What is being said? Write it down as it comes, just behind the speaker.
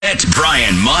Get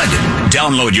Brian Mudd.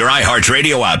 Download your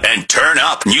iHeartRadio app and turn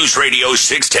up News Radio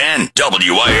 610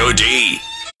 WIOD.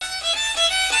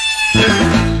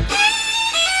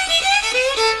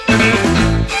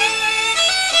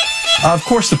 Of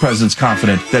course, the president's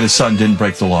confident that his son didn't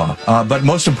break the law. But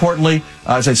most importantly,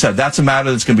 as I said, that's a matter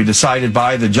that's going to be decided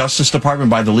by the Justice Department,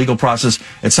 by the legal process.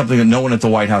 It's something that no one at the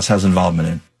White House has involvement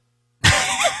in.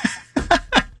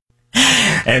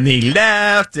 And he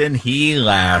laughed and he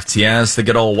laughed. Yes, the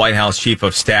good old White House chief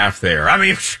of staff there. I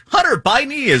mean, Hunter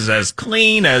Biden is as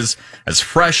clean as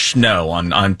fresh snow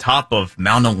on top of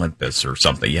Mount Olympus or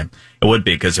something. Yeah, it would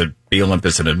be, because it'd be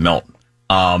Olympus and it'd melt.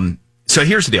 So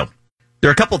here's the deal. There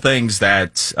are a couple things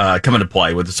that come into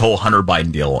play with this whole Hunter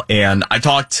Biden deal. And I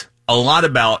talked a lot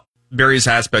about various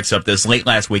aspects of this late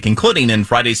last week, including in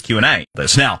Friday's Q&A.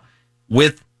 Now,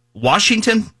 with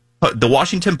the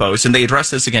Washington Post, and they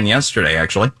addressed this again yesterday,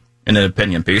 actually, in an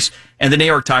opinion piece, and the New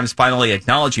York Times finally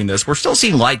acknowledging this, we're still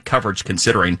seeing light coverage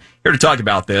considering. Here to talk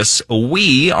about this,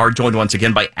 we are joined once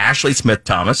again by Ashley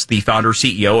Smith-Thomas, the founder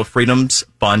CEO of Freedom's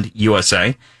Fund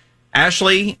USA.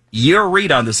 Ashley, your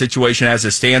read on the situation as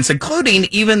it stands, including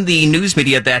even the news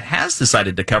media that has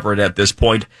decided to cover it at this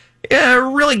point,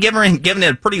 really giving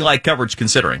it pretty light coverage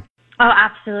considering. Oh,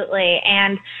 absolutely.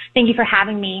 And thank you for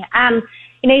having me.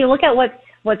 You look at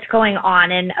what's going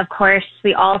on, and of course,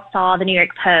 we all saw the New York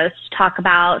Post talk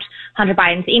about Hunter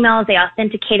Biden's emails. They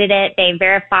authenticated it. They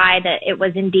verified that it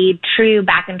was indeed true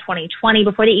back in 2020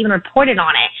 before they even reported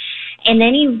on it. And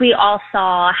then we all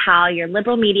saw how your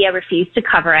liberal media refused to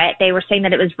cover it. They were saying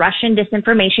that it was Russian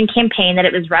disinformation campaign, that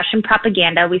it was Russian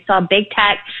propaganda. We saw big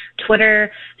tech,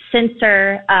 Twitter,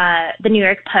 censor the New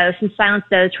York Post and silence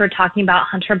those who were talking about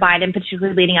Hunter Biden,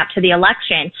 particularly leading up to the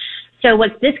election. So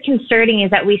what's disconcerting is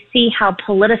that we see how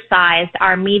politicized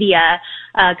our media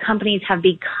companies have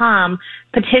become,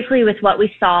 particularly with what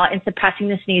we saw in suppressing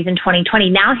this news in 2020.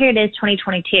 Now here it is,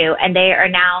 2022, and they are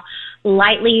now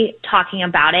lightly talking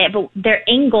about it. But their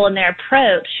angle and their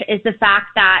approach is the fact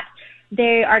that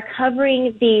they are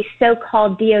covering the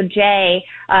so-called DOJ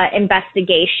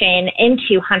investigation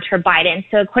into Hunter Biden.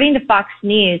 So according to Fox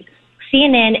News,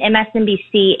 CNN,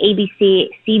 MSNBC, ABC,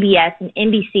 CBS, and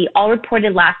NBC all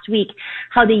reported last week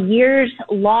how the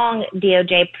years-long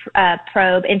DOJ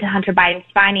probe into Hunter Biden's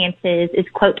finances is,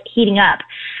 quote, heating up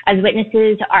as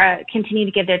witnesses continue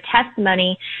to give their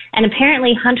testimony. And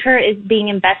apparently Hunter is being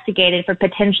investigated for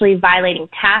potentially violating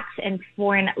tax and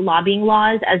foreign lobbying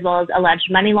laws, as well as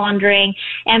alleged money laundering,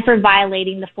 and for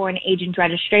violating the Foreign Agent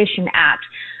Registration Act.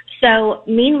 So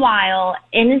meanwhile,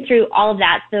 in and through all of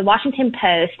that, the Washington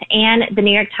Post and the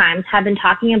New York Times have been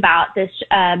talking about this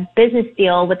business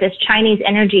deal with this Chinese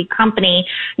energy company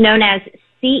known as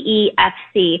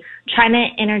CEFC, China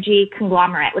Energy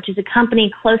Conglomerate, which is a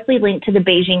company closely linked to the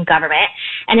Beijing government.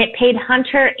 And it paid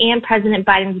Hunter and President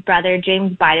Biden's brother,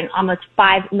 James Biden, almost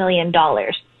 $5 million.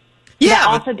 Yeah, that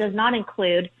also does not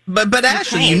include. But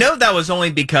actually, that was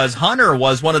only because Hunter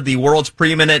was one of the world's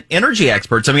preeminent energy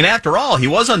experts. I mean, after all, he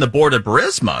was on the board of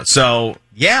Burisma. So,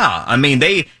 yeah, I mean,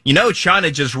 China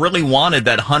just really wanted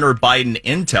that Hunter Biden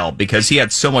intel because he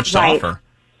had so much to offer.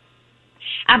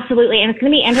 Absolutely. And it's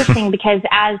going to be interesting because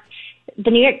as the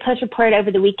New York Post reported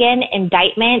over the weekend,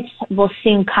 indictments will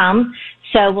soon come.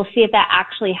 So we'll see if that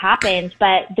actually happens.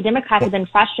 But the Democrats have been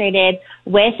frustrated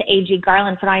with AG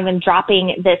Garland for not even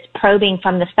dropping this probing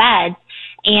from the feds.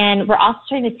 And we're also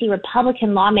starting to see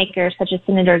Republican lawmakers such as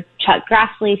Senator Chuck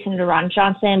Grassley, Senator Ron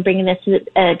Johnson bringing this to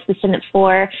the Senate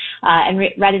floor and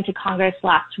read into Congress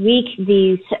last week,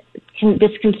 these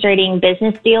disconcerting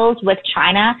business deals with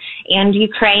China and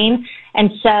Ukraine.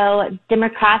 And so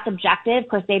Democrats' objective, of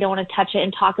course, they don't want to touch it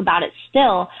and talk about it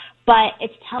still, but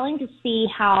it's telling to see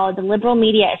how the liberal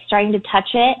media is starting to touch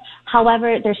it.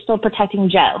 However, they're still protecting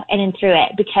Joe in and through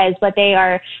it, because what they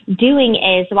are doing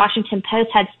is the Washington Post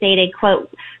had stated,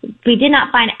 quote, "We did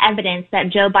not find evidence that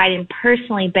Joe Biden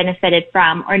personally benefited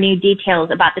from or knew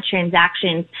details about the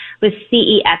transactions with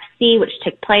CEFC, which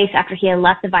took place after he had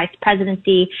left the vice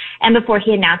presidency and before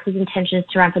he announced his intentions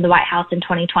to run for the White House in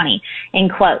 2020,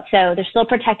 end quote. So they're still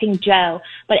protecting Joe.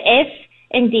 But if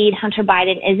indeed Hunter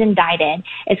Biden is indicted,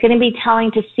 it's going to be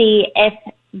telling to see if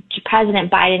President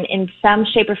Biden in some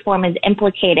shape or form is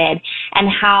implicated, and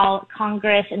how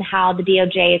Congress and how the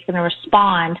DOJ is going to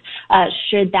respond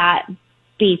should that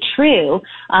be true,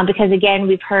 because again,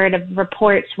 we've heard of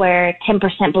reports where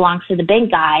 10% belongs to the big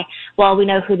guy. Well, we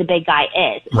know who the big guy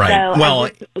is. Right. So, well,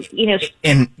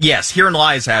 and yes, herein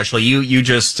lies, Ashley. You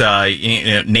just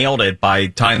nailed it by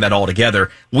tying that all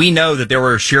together. We know that there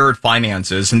were shared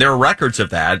finances, and there are records of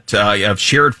that, of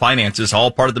shared finances, all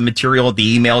part of the material,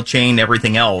 the email chain,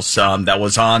 everything else that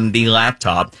was on the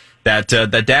laptop that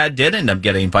Dad did end up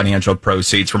getting financial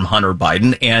proceeds from Hunter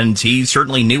Biden, and he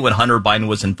certainly knew what Hunter Biden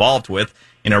was involved with.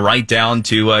 Right down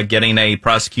to getting a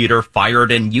prosecutor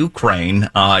fired in Ukraine,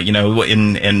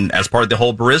 in as part of the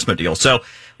whole Burisma deal. So,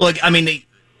 look, I mean,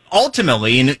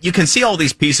 ultimately, and you can see all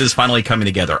these pieces finally coming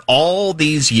together. All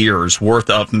these years worth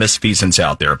of misfeasance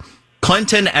out there.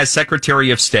 Clinton, as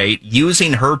Secretary of State,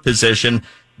 using her position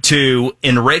to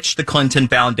enrich the Clinton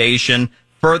Foundation,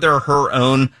 further her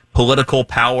own political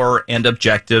power and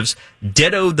objectives.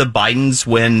 Ditto the Bidens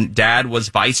when Dad was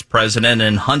vice president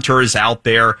and Hunter is out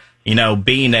there,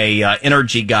 being a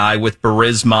energy guy with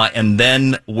Burisma, and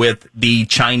then with the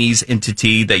Chinese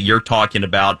entity that you're talking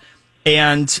about.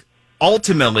 And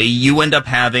ultimately, you end up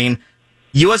having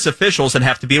U.S. officials that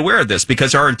have to be aware of this,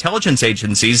 because our intelligence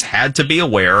agencies had to be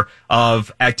aware of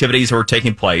activities that were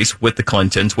taking place with the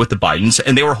Clintons, with the Bidens,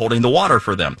 and they were holding the water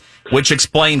for them, which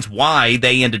explains why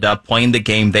they ended up playing the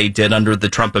game they did under the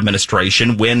Trump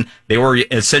administration when they were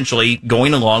essentially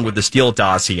going along with the Steele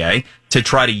dossier to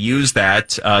try to use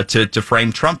that to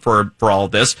frame Trump for all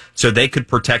of this so they could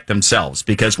protect themselves.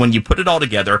 Because when you put it all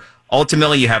together,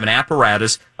 ultimately you have an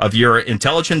apparatus of your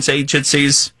intelligence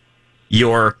agencies,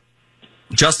 your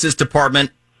Justice Department,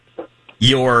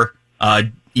 your the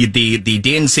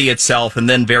DNC itself, and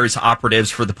then various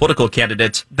operatives for the political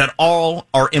candidates that all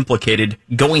are implicated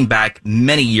going back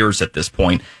many years at this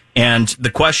point. And the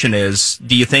question is,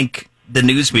 do you think the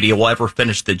news media will ever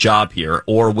finish the job here,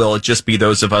 or will it just be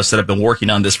those of us that have been working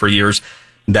on this for years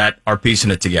that are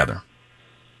piecing it together?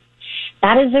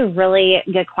 That is a really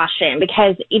good question,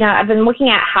 because, I've been looking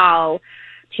at how,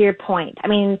 to your point, I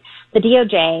mean, the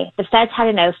DOJ, the feds had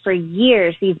to know for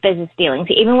years these business dealings,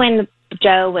 even when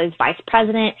Joe was vice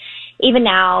president, even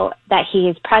now that he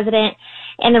is president.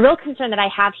 And the real concern that I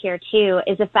have here, too,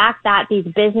 is the fact that these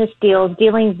business deals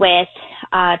dealing with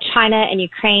China and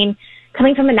Ukraine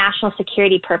coming from a national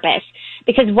security purpose.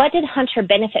 Because what did Hunter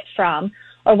benefit from,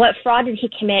 or what fraud did he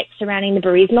commit surrounding the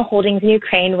Burisma holdings in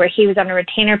Ukraine, where he was on a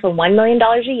retainer for $1 million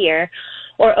a year,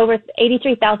 or over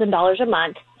 $83,000 a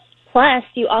month? Plus,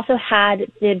 you also had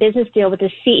the business deal with the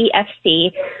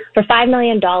CEFC for $5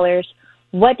 million.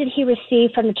 What did he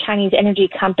receive from the Chinese energy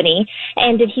company?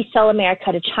 And did he sell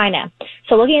America to China?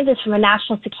 So looking at this from a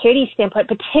national security standpoint,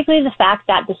 particularly the fact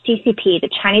that the CCP, the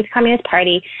Chinese Communist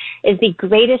Party, is the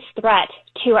greatest threat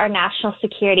to our national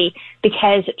security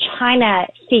because China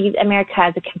sees America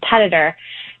as a competitor.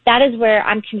 That is where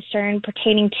I'm concerned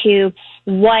pertaining to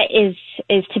what is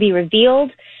to be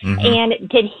revealed. Mm-hmm. And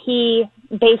did he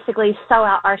basically sell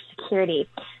out our security?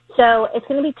 So it's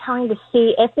going to be telling to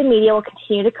see if the media will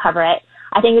continue to cover it.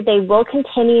 I think that they will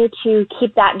continue to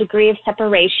keep that degree of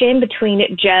separation between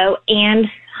Joe and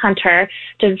Hunter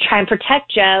to try and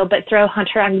protect Joe, but throw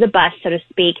Hunter under the bus, so to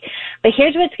speak. But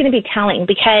here's what's going to be telling,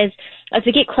 because as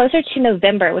we get closer to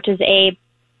November, which is a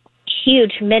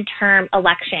huge midterm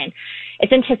election,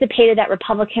 it's anticipated that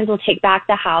Republicans will take back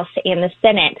the House and the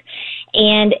Senate.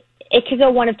 And it could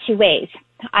go one of two ways.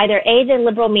 Either A, the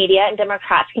liberal media and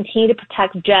Democrats continue to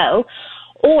protect Joe,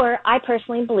 or I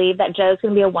personally believe that Joe's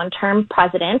going to be a one-term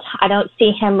president. I don't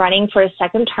see him running for a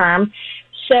second term.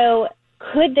 So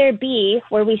could there be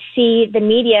where we see the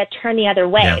media turn the other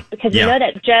way? Yeah. Because we know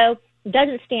that Joe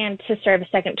doesn't stand to serve a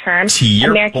second term. To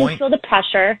your Americans point, feel the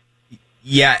pressure.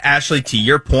 Yeah, Ashley, to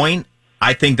your point,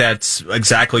 I think that's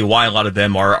exactly why a lot of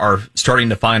them are starting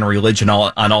to find religion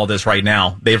on all this right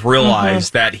now. They've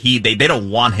realized that they don't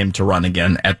want him to run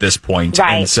again at this point.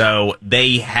 Right. And so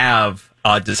they have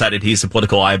decided he's a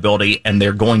political liability, and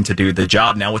they're going to do the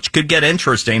job now, which could get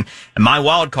interesting. And my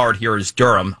wild card here is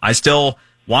Durham. I still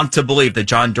want to believe that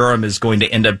John Durham is going to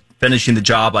end up finishing the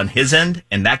job on his end,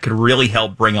 and that could really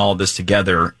help bring all this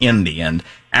together in the end.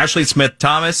 Ashley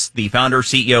Smith-Thomas, the founder,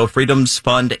 CEO of Freedoms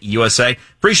Fund USA.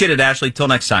 Appreciate it, Ashley. Till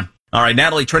next time. All right,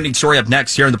 Natalie, trending story up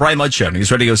next here on the Brian Mudd Show,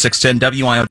 News Radio 610 WIO.